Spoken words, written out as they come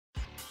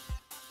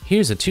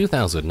Here's a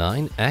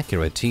 2009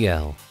 Acura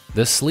TL.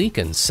 The sleek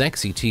and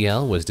sexy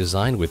TL was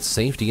designed with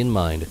safety in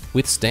mind,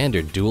 with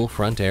standard dual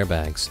front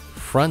airbags,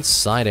 front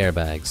side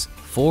airbags,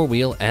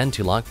 four-wheel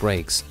anti-lock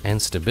brakes,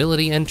 and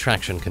stability and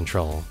traction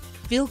control.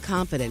 Feel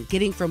confident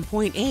getting from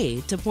point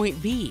A to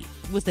point B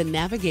with the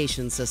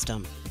navigation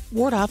system.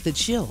 Ward off the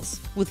chills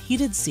with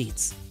heated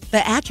seats. The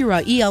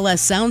Acura ELS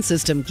sound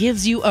system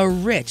gives you a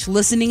rich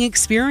listening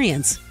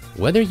experience.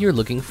 Whether you're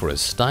looking for a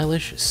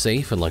stylish,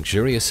 safe, and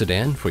luxurious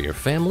sedan for your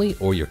family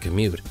or your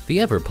commute,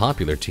 the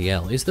ever-popular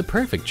TL is the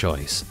perfect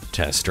choice.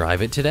 Test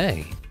drive it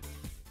today.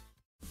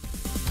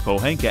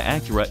 Pohanka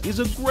Acura is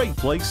a great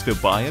place to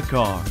buy a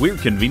car. We're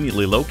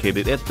conveniently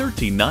located at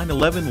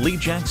 13911 Lee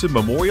Jackson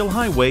Memorial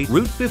Highway,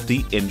 Route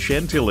 50 in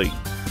Chantilly.